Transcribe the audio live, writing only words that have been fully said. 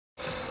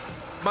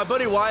My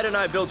buddy Wyatt and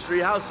I build tree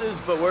houses,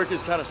 but work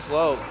is kind of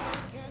slow.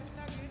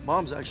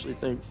 Moms actually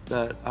think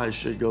that I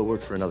should go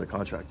work for another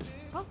contractor.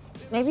 Well,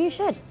 maybe you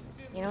should,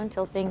 you know,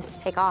 until things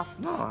take off.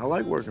 No, I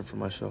like working for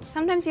myself.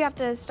 Sometimes you have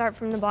to start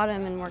from the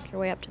bottom and work your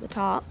way up to the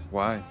top.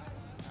 Why?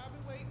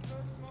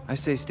 I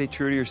say stay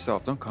true to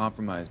yourself. Don't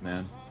compromise,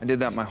 man. I did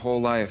that my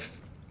whole life.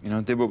 You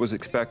know, did what was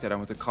expected. I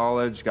went to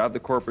college, got the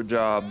corporate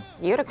job.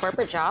 You had a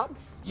corporate job?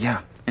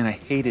 Yeah, and I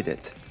hated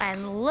it.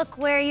 And look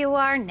where you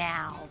are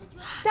now.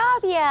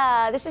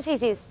 Davia, this is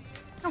Jesus.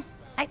 Oh,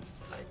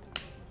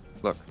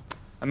 Look,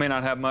 I may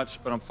not have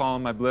much, but I'm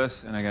following my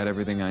bliss, and I got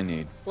everything I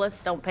need.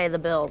 Bliss don't pay the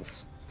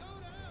bills.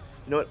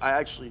 You know what? I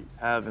actually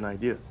have an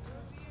idea.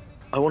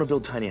 I want to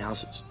build tiny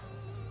houses.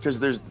 Because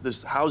there's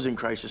this housing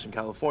crisis in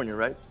California,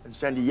 right? And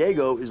San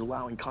Diego is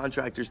allowing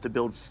contractors to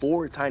build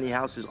 4 tiny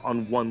houses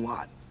on one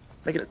lot.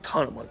 Making a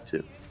ton of money,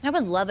 too. I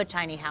would love a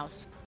tiny house.